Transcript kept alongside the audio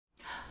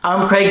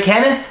I'm Craig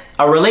Kenneth,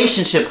 a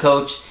relationship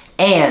coach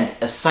and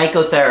a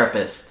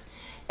psychotherapist.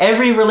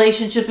 Every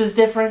relationship is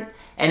different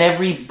and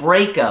every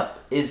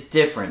breakup is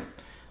different.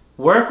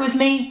 Work with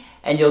me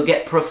and you'll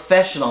get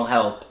professional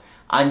help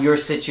on your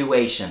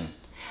situation.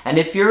 And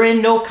if you're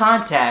in no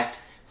contact,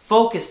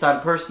 focused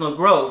on personal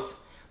growth,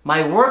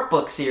 my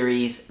workbook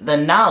series, The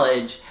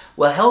Knowledge,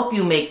 will help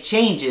you make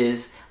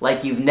changes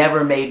like you've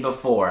never made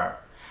before.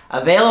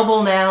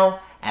 Available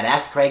now at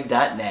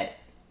AskCraig.net.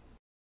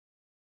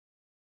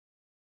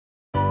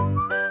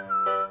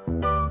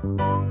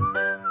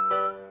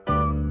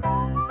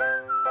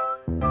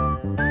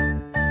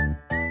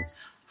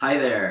 Hi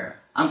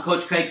there, I'm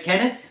Coach Craig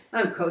Kenneth.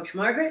 I'm Coach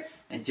Margaret.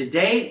 And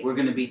today we're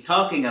going to be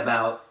talking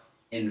about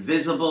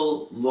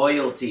invisible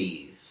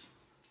loyalties.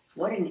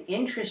 What an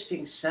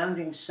interesting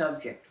sounding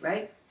subject,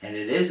 right? And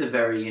it is a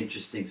very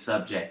interesting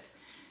subject.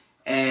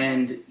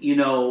 And,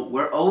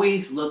 we're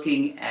always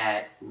looking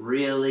at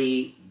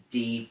really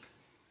deep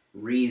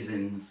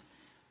reasons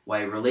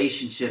why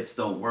relationships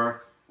don't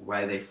work,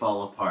 why they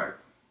fall apart.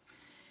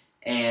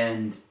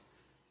 And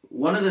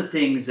one of the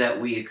things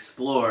that we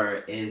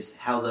explore is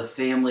how the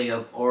family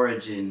of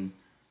origin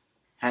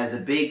has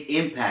a big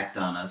impact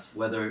on us,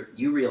 whether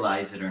you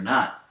realize it or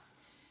not.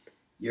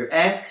 Your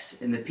ex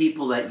and the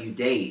people that you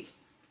date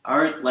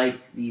aren't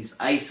like these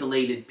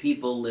isolated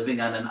people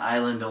living on an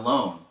island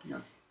alone.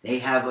 No. They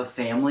have a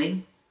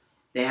family.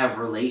 They have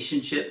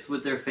relationships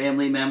with their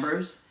family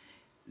members.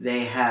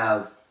 They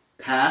have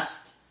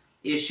past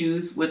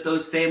issues with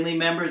those family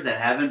members that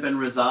haven't been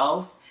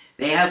resolved.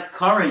 They have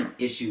current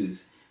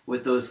issues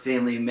with those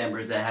family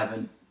members that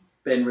haven't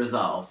been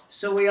resolved.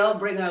 So we all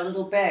bring our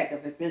little bag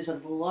of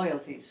invisible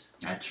loyalties.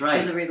 That's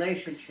right. To the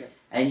relationship.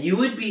 And you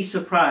would be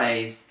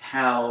surprised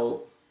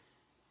how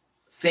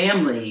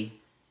family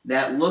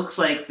that looks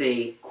like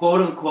they,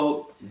 quote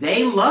unquote,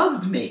 they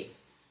loved me.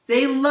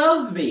 They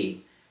loved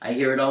me. I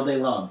hear it all day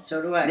long.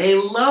 So do I. They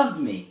loved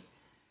me.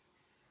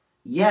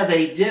 Yeah,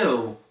 they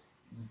do.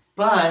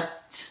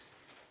 But,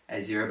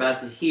 as you're about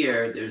to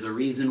hear, there's a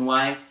reason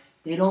why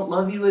they don't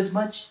love you as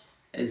much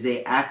as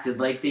they acted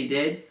like they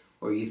did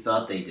or you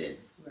thought they did.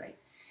 Right.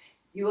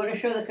 You want to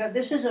show the cover?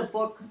 This is a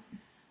book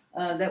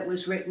that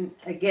was written,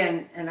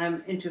 again, and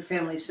I'm into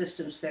family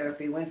systems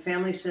therapy, when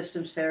family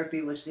systems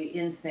therapy was the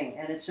in thing.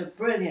 And it's a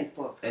brilliant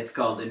book. It's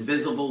called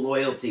Invisible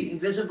Loyalties.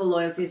 Invisible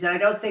Loyalties. I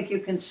don't think you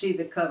can see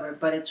the cover,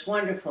 but it's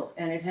wonderful.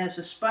 And it has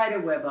a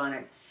spider web on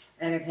it.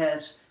 And it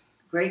has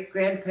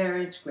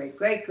great-grandparents,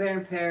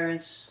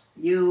 great-great-grandparents,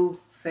 you,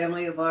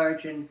 family of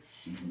origin.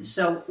 Mm-hmm.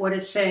 So what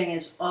it's saying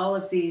is all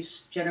of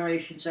these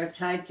generations are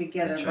tied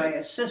together by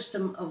a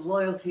system of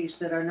loyalties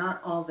that are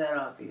not all that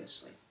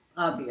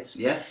obvious.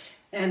 Yeah.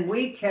 And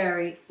we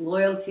carry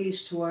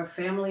loyalties to our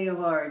family of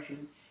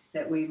origin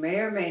that we may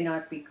or may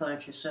not be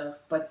conscious of,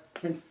 but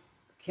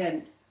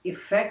can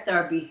affect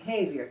our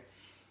behavior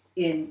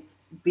in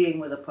being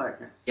with a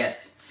partner.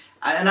 Yes.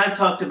 And I've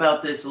talked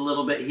about this a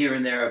little bit here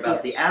and there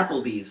about the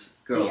Applebee's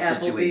girl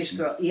situation. Applebee's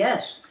girl,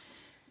 yes.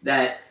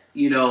 That,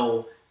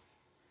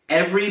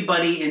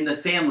 everybody in the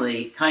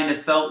family kind of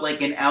felt like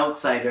an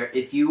outsider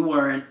if you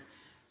weren't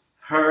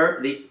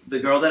her, the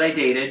girl that I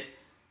dated,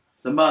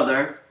 the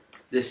mother,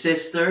 the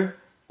sister,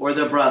 or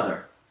the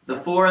brother. The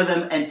four of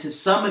them, and to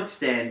some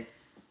extent,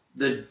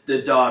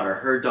 the daughter,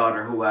 her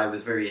daughter, who I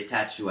was very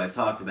attached to, I've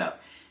talked about.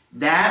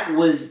 That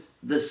was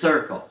the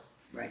circle.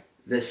 Right.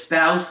 The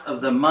spouse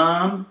of the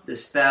mom, the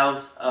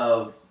spouse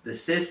of the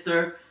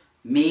sister,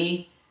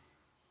 me,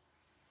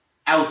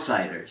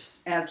 outsiders.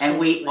 Absolutely. And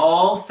we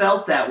all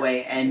felt that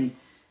way. And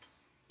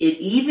it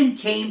even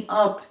came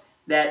up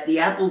that the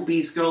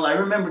Applebee's girl, I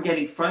remember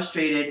getting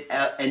frustrated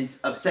and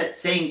upset,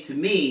 saying to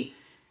me,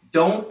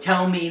 don't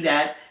tell me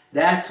that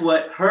that's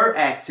what her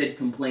ex had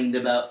complained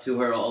about to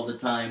her all the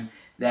time,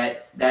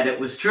 that it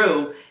was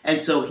true.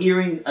 And so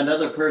hearing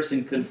another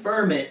person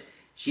confirm it,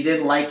 she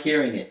didn't like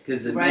hearing it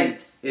because it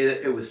meant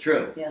it was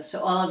true. Yeah,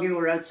 so all of you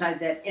were outside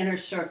that inner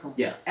circle.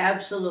 Yeah.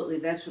 Absolutely,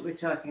 that's what we're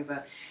talking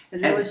about.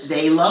 And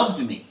they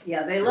loved me.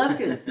 Yeah, they loved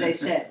you, they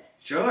said.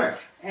 Sure.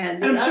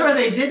 And I'm sure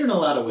they did in a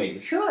lot of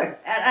ways. Sure.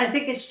 And I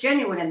think it's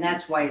genuine, and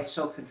that's why it's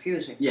so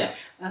confusing. Yeah.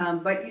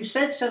 But you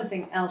said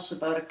something else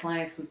about a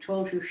client who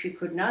told you she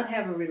could not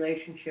have a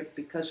relationship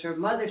because her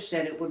mother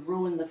said it would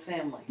ruin the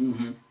family.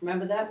 Mm-hmm.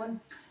 Remember that one?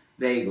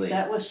 Vaguely.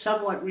 That was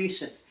somewhat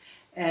recent.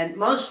 And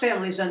most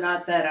families are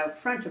not that out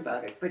front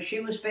about it. But she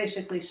was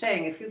basically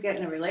saying, if you get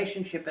in a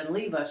relationship and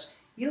leave us,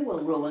 you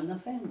will ruin the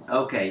family.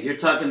 Okay, you're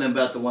talking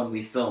about the one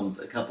we filmed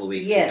a couple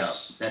weeks ago.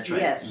 That's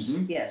right. Yes,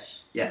 mm-hmm.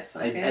 yes. Yes,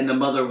 okay. And the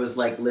mother was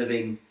like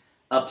living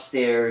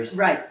upstairs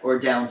or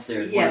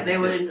downstairs. Yeah, they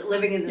were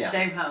living in the Yeah.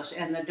 same house,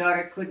 and the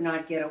daughter could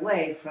not get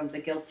away from the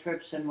guilt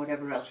trips and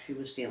whatever else she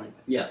was dealing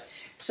with. Yeah.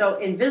 So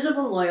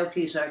invisible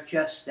loyalties are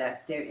just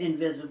that. They're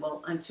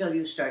invisible until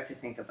you start to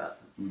think about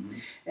them. Mm-hmm.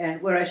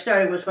 And where I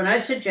started was when I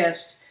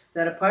suggest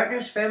that a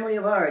partner's family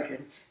of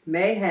origin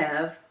may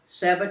have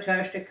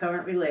sabotaged a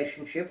current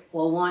relationship,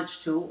 or wants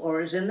to,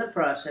 or is in the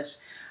process,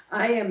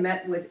 I am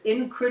met with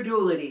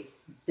incredulity.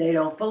 They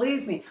don't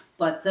believe me,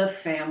 but the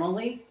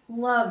family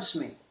loves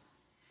me.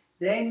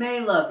 They may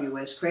love you,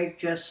 as Craig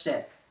just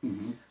said,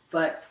 Mm-hmm.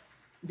 but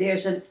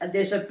there's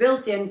a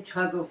built-in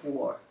tug of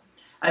war.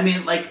 I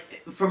mean,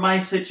 like, for my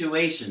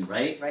situation,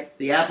 right? Right.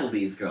 The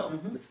Applebee's girl.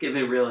 Mm-hmm. Let's give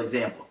a real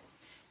example.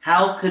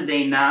 How could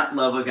they not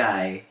love a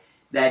guy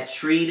that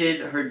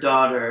treated her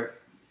daughter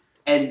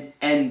and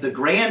the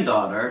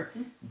granddaughter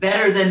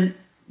better than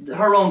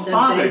her own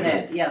father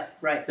did? Yeah,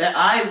 right. That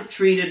I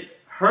treated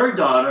her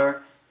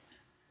daughter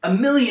a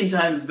million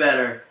times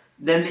better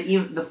than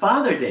the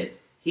father did.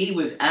 He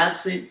was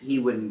absent. He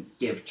wouldn't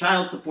give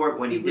child support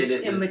when he did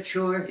it.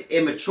 Immature.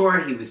 Immature.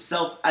 He was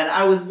and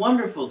I was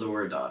wonderful to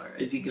her daughter,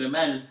 as you can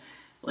imagine.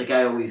 Like,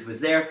 I always was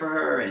there for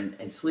her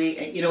and sweet.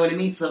 And you know what I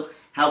mean? So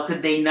how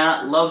could they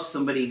not love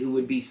somebody who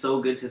would be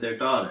so good to their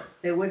daughter?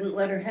 They wouldn't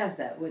let her have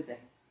that, would they?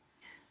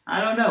 I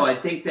don't know. I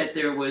think that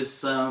there was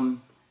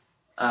some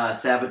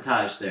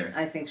sabotage there.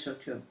 I think so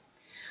too.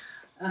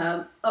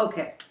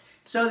 Okay,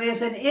 so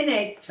there's an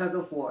innate tug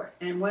of war,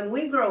 and when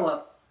we grow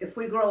up, if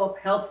we grow up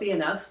healthy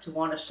enough to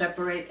want to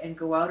separate and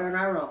go out on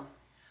our own,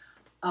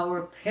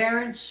 our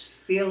parents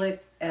feel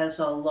it as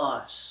a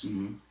loss.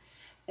 Mm-hmm.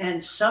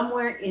 And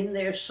somewhere in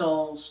their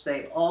souls,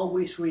 they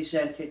always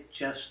resent it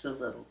just a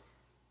little,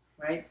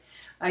 right?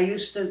 I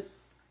used to,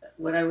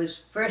 when I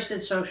was first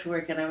in social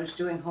work and I was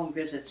doing home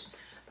visits,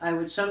 I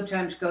would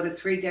sometimes go to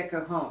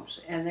three-decker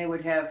homes, and they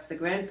would have the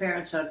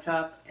grandparents on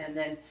top, and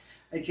then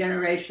a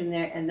generation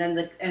there, and then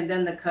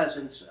the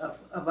cousins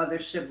of other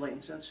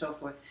siblings and so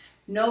forth.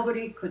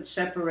 Nobody could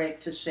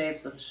separate to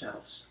save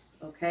themselves,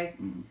 okay?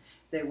 Mm-hmm.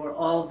 They were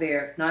all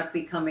there, not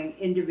becoming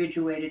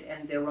individuated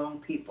and their own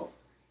people,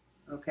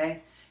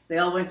 okay? They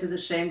all went to the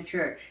same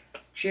church,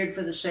 cheered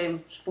for the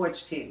same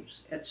sports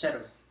teams,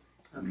 etc.,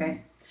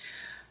 okay?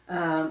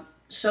 Mm-hmm.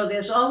 So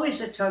there's always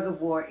a tug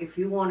of war if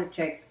you want to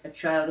take a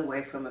child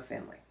away from a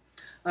family.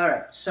 All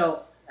right,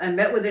 so I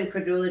met with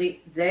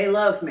incredulity. They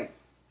love me.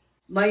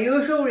 My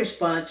usual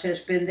response has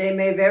been, they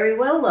may very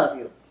well love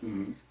you,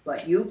 Mm-hmm.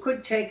 but you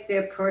could take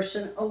their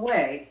person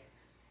away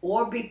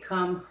or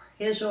become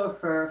his or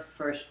her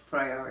first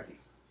priority.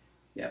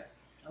 Yep.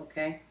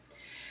 Okay?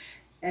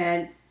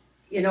 And,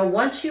 you know,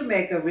 once you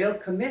make a real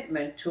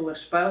commitment to a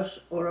spouse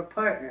or a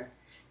partner,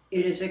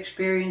 it is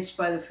experienced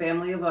by the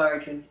family of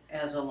origin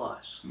as a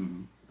loss.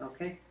 Mm-hmm.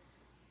 Okay?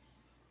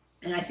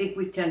 And I think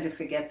we tend to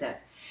forget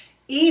that.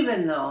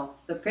 Even though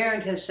the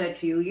parent has said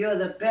to you, you're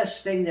the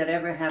best thing that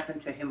ever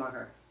happened to him or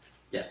her.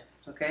 Yeah.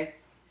 Okay?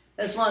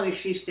 As long as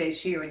she stays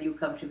here and you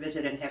come to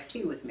visit and have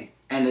tea with me.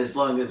 And as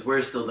long as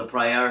we're still the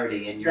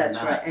priority and you're That's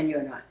not. right, and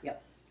you're not,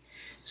 yep.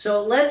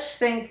 So let's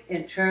think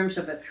in terms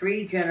of a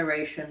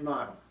 3-generation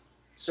model.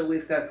 So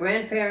we've got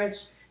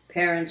grandparents,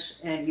 parents,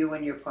 and you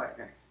and your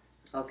partner.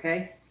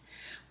 Okay?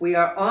 We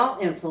are all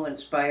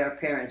influenced by our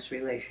parents'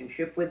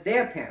 relationship with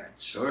their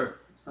parents. Sure.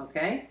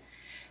 Okay?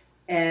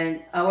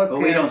 And our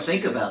But parents... we don't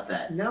think about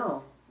that.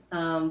 No.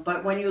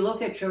 But when you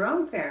look at your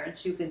own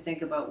parents, you can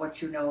think about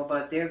what you know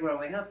about their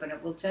growing up, and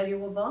it will tell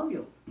you a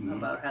volume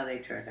about how they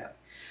turned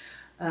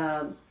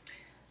out.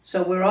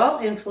 So we're all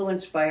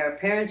influenced by our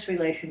parents'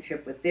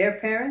 relationship with their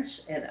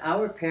parents and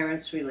our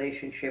parents'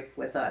 relationship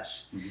with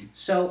us. Mm-hmm.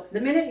 So the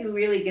minute you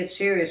really get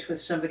serious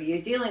with somebody,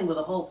 you're dealing with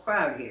a whole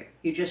crowd here.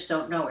 You just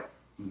don't know it.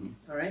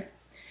 Mm-hmm. All right?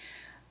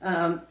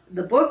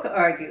 The book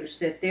argues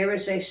that there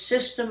is a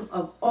system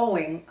of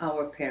owing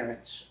our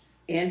parents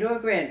and or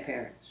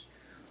grandparents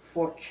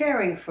for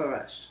caring for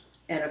us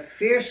and a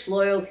fierce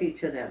loyalty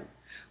to them,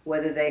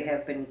 whether they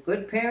have been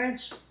good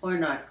parents or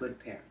not good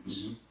parents.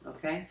 Mm-hmm.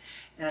 Okay?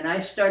 And I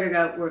started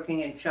out working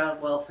in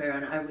child welfare,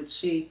 and I would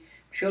see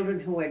children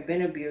who had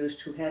been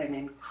abused who had an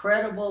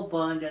incredible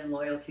bond and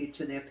loyalty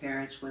to their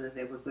parents, whether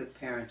they were good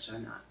parents or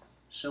not.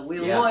 So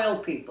we're loyal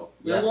people.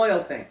 We're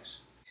loyal things.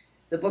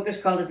 The book is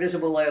called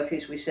Invisible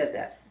Loyalties. We said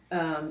that.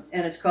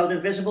 And it's called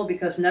Invisible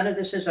because none of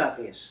this is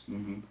obvious.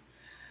 Mm-hmm.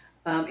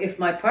 If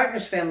my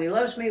partner's family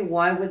loves me,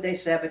 why would they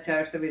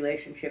sabotage the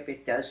relationship?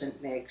 It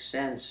doesn't make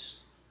sense.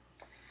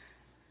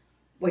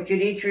 What you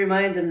need to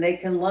remind them, they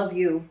can love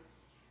you.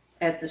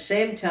 At the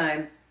same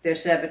time, they're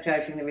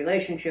sabotaging the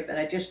relationship. And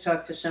I just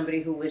talked to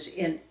somebody who was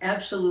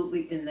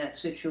absolutely in that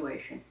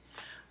situation.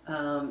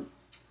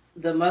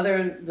 The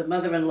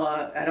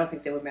mother-in-law, I don't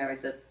think they were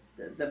married,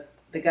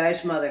 the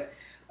guy's mother,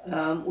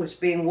 was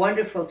being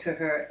wonderful to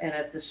her and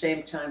at the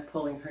same time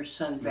pulling her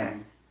son back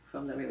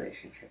from the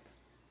relationship.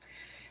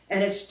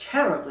 And it's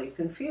terribly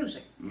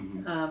confusing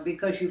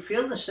because you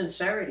feel the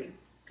sincerity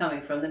coming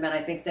from them, and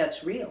I think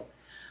that's real.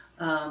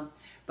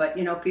 But,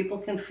 you know, people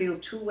can feel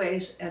two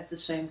ways at the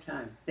same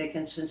time. They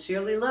can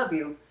sincerely love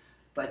you,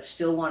 but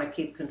still want to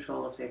keep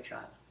control of their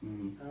child.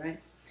 Mm-hmm. All right?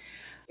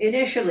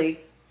 Initially,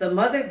 the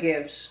mother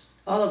gives,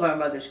 all of our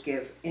mothers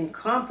give,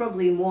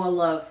 incomparably more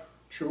love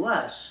to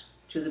us,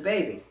 to the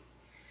baby.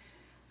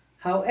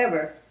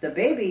 However, the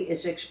baby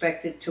is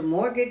expected to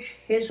mortgage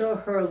his or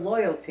her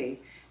loyalty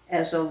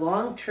as a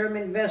long-term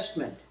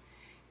investment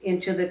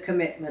into the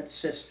commitment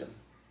system.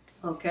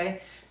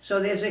 Okay? So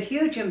there's a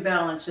huge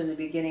imbalance in the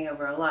beginning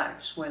of our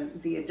lives when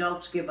the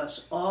adults give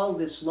us all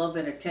this love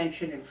and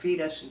attention and feed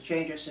us and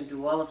change us and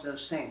do all of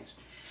those things.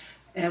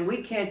 And we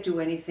can't do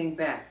anything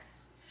back.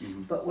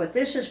 Mhm. But what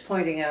this is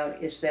pointing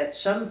out is that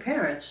some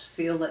parents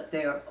feel that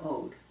they are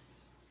owed,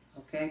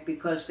 okay,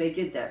 because they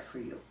did that for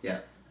you. Yeah.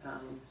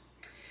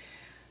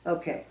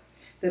 Okay.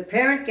 The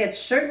parent gets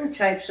certain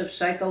types of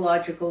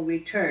psychological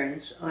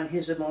returns on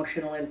his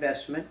emotional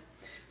investment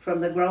from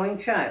the growing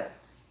child.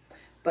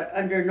 But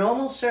under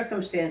normal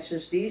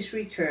circumstances, these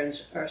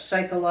returns are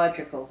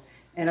psychological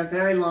and a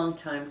very long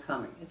time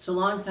coming. It's a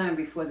long time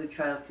before the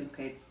child can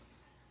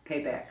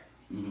pay back,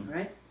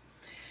 right?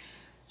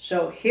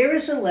 So here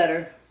is a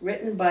letter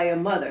written by a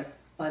mother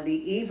on the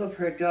eve of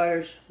her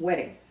daughter's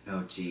wedding.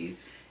 Oh,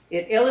 geez.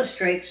 It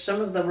illustrates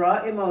some of the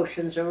raw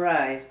emotions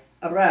aroused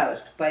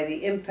by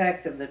the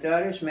impact of the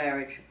daughter's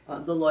marriage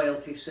on the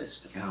loyalty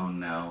system. Oh,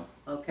 no.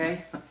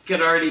 Okay?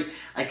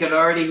 I could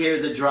already hear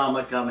the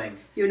drama coming.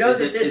 You know Is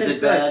this it isn't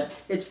good? Bad.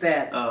 It's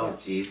bad. Oh,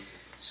 geez.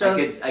 So,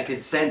 I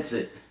could sense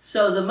it.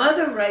 so the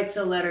mother writes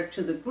a letter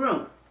to the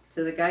groom,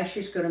 to the guy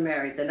she's going to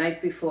marry, the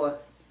night before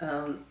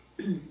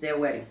their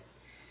wedding.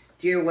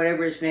 Dear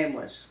whatever his name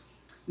was.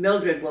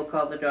 Mildred, we'll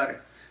call the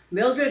daughter.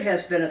 Mildred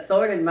has been a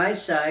thorn in my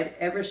side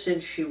ever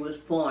since she was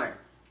born.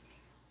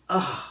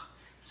 Oh,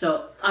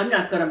 So I'm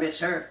not going to miss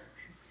her.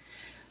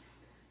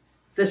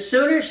 The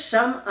sooner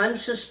some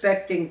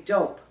unsuspecting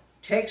dope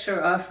takes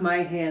her off my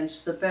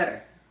hands, the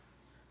better.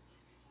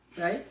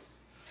 Right?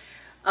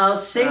 I'll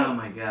sing. oh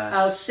my gosh.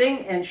 I'll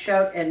sing and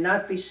shout and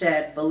not be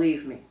sad,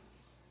 believe me.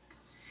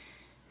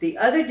 The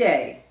other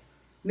day,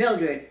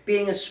 Mildred,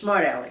 being a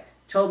smart aleck,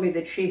 told me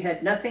that she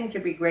had nothing to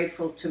be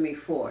grateful to me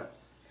for,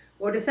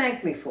 or to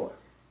thank me for.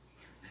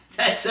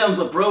 That sounds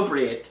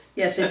appropriate.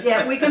 Yes,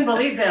 yeah, we can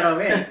believe that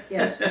already,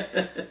 yes.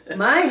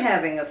 My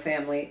having a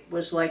family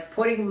was like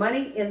putting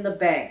money in the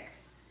bank,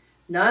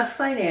 not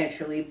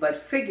financially, but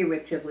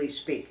figuratively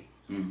speaking.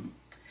 Mhm.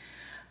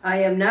 I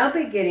am now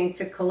beginning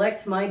to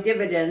collect my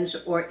dividends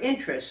or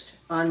interest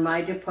on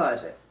my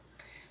deposit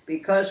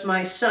because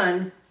my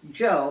son,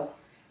 Joe,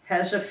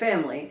 has a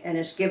family and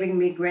is giving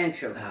me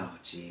grandchildren. Oh,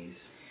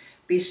 geez.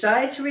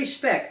 Besides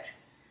respect,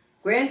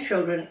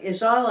 grandchildren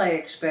is all I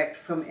expect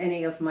from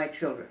any of my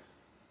children.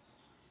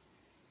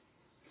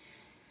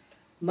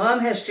 Mom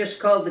has just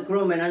called the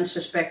groom an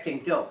unsuspecting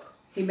dope.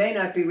 He may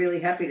not be really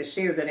happy to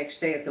see her the next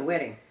day at the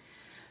wedding.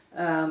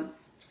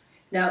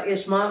 Now,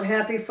 is Mom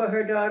happy for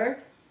her daughter?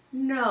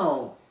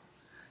 No.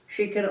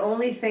 She can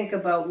only think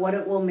about what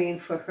it will mean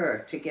for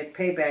her to get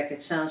payback,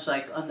 it sounds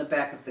like, on the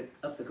back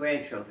of the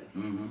grandchildren.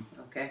 Mm-hmm.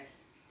 Okay?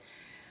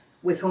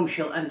 With whom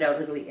she'll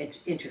undoubtedly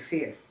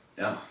interfere.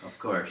 Oh, of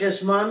course.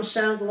 Does Mom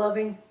sound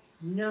loving?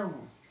 No.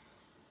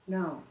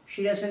 No.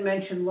 She doesn't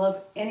mention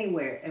love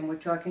anywhere, and we're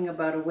talking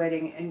about a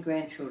wedding and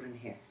grandchildren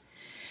here.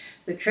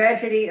 The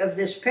tragedy of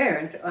this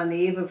parent on the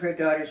eve of her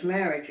daughter's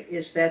marriage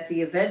is that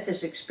the event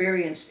is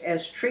experienced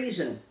as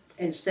treason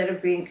instead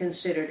of being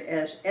considered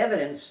as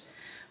evidence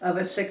of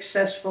a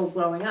successful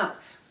growing up,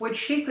 which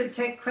she could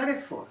take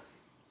credit for.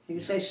 You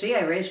could say, see,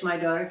 I raised my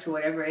daughter to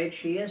whatever age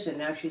she is, and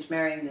now she's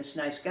marrying this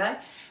nice guy,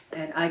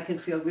 and I can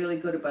feel really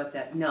good about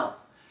that. No.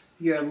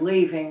 You're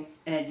leaving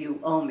and you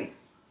owe me.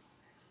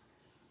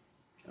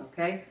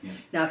 Okay? Yeah.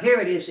 Now here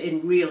it is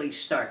in really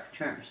stark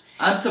terms.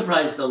 I'm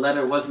surprised the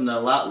letter wasn't a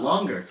lot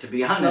longer, to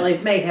be honest. Well,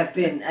 it may have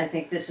been. I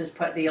think this is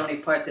the only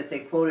part that they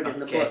quoted in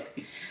the book.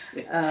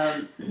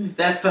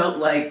 That felt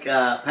like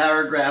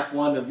paragraph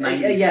 1 of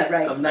 90. Yeah,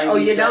 right. Of Oh,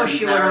 you know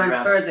she went on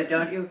paragraphs. further,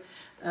 don't you?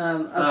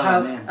 Man.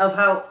 Of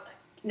how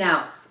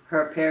now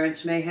her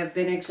parents may have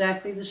been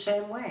exactly the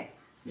same way.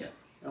 Yeah.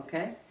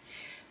 Okay?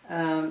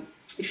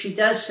 She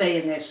does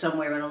say in there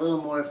somewhere, in a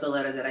little more of the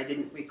letter that I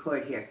didn't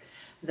record here,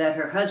 that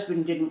her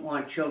husband didn't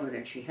want children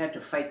and she had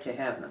to fight to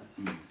have them.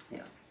 Mm.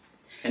 Yeah.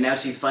 And now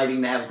she's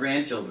fighting to have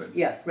grandchildren.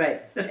 Yeah,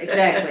 right.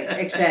 Exactly,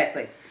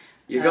 exactly.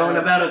 You're going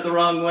about it the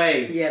wrong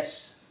way.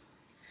 Yes.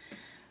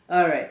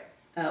 All right.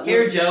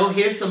 Here, Joe,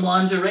 here's some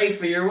lingerie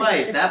for your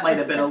wife. That might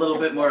have been a little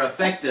bit more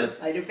effective.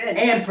 Might have been.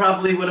 And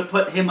probably would have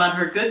put him on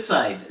her good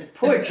side.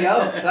 Poor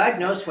Joe. God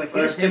knows what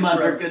Or he's been him on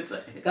her through. good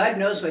side. God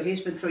knows what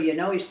he's been through. You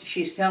know,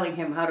 she's telling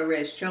him how to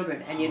raise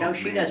children, and you know Oh,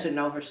 she man. doesn't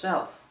know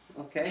herself.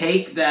 Okay.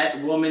 Take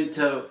that woman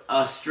to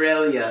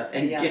Australia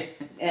and Yeah.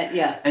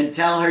 Yeah. and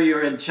tell her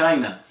you're in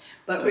China.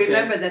 But Okay.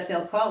 remember that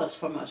they'll call us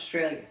from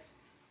Australia.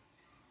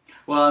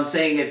 Well, I'm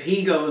saying if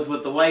he goes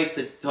with the wife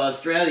to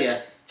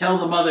Australia, tell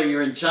the mother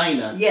you're in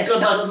China. Yes, Good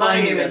tell luck the mother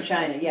finding you're in us.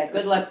 China. Yeah,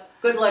 good luck.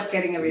 Good luck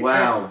getting a return.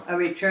 Wow. A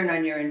return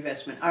on your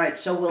investment. All right,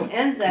 so we'll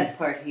end that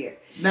part here.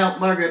 Now,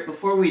 Margaret,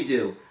 before we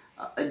do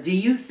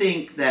you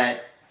think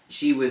that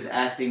she was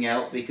acting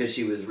out because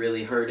she was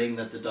really hurting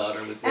that the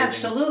daughter was leaving?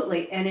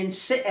 Absolutely, and in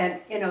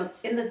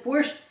the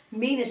worst,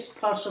 meanest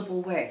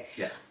possible way.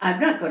 Yeah. I'm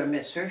not going to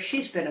miss her.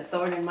 She's been a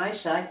thorn in my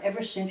side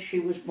ever since she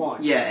was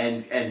born. Yeah,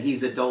 and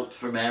he's a dolt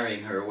for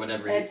marrying her, or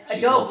whatever And she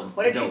a called dope. him.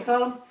 What did A she dope.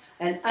 call him?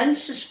 An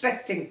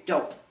unsuspecting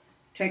dope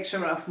takes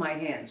her off my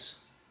hands.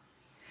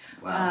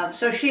 Wow.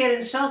 So she had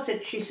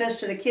insulted. She says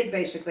to the kid,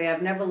 basically,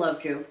 "I've never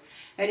loved you,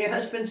 and your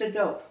husband's a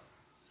dope.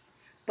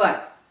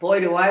 But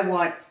boy, do I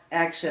want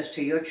access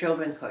to your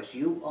children because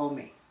you owe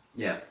me."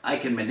 Yeah, I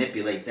can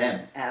manipulate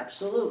them.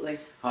 Absolutely.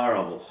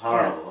 Horrible,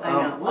 horrible. Yeah,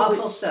 I know. Well,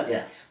 Awful stuff.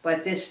 Yeah.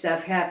 But this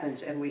stuff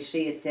happens, and we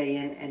see it day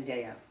in and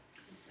day out.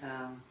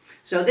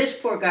 So this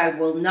poor guy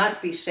will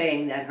not be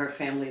saying that her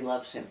family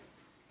loves him.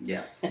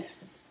 Yeah.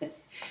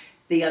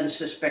 The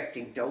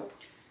unsuspecting dope.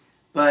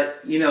 But,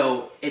 you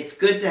know, it's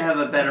good to have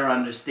a better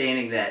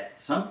understanding that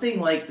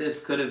something like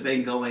this could have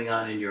been going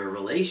on in your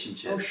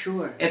relationship. Oh,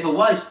 sure. If it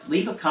was,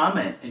 leave a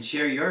comment and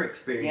share your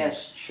experience.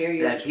 Yes, share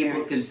your experience. That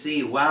people can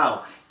see,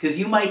 wow. Because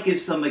you might give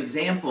some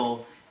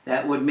example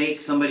that would make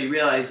somebody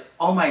realize,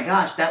 oh my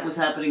gosh, that was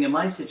happening in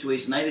my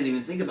situation. I didn't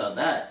even think about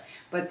that.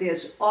 But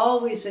there's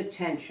always a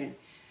tension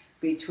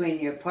between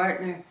your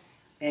partner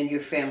and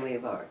your family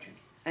of origin.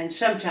 And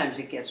sometimes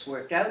it gets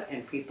worked out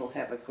and people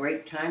have a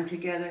great time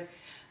together.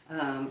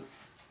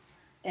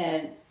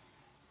 And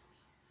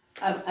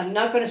I'm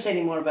not going to say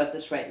any more about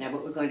this right now,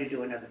 but we're going to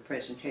do another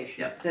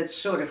presentation that's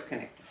sort of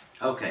connected.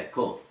 Okay,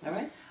 cool. All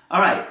right?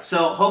 All right,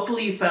 so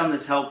hopefully you found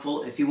this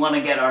helpful. If you want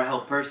to get our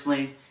help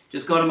personally,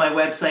 just go to my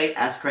website,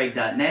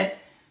 askcraig.net,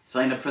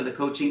 sign up for the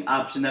coaching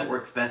option that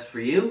works best for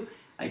you.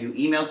 I do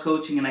email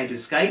coaching and I do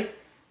Skype.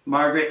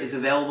 Margaret is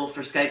available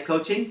for Skype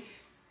coaching.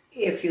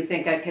 If you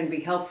think I can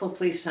be helpful,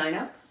 please sign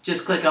up.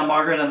 Just click on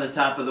Margaret on the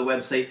top of the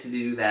website to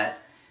do that.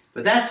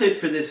 But that's it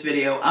for this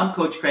video. I'm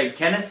Coach Craig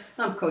Kenneth.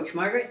 I'm Coach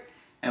Margaret.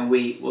 And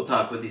we will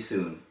talk with you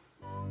soon.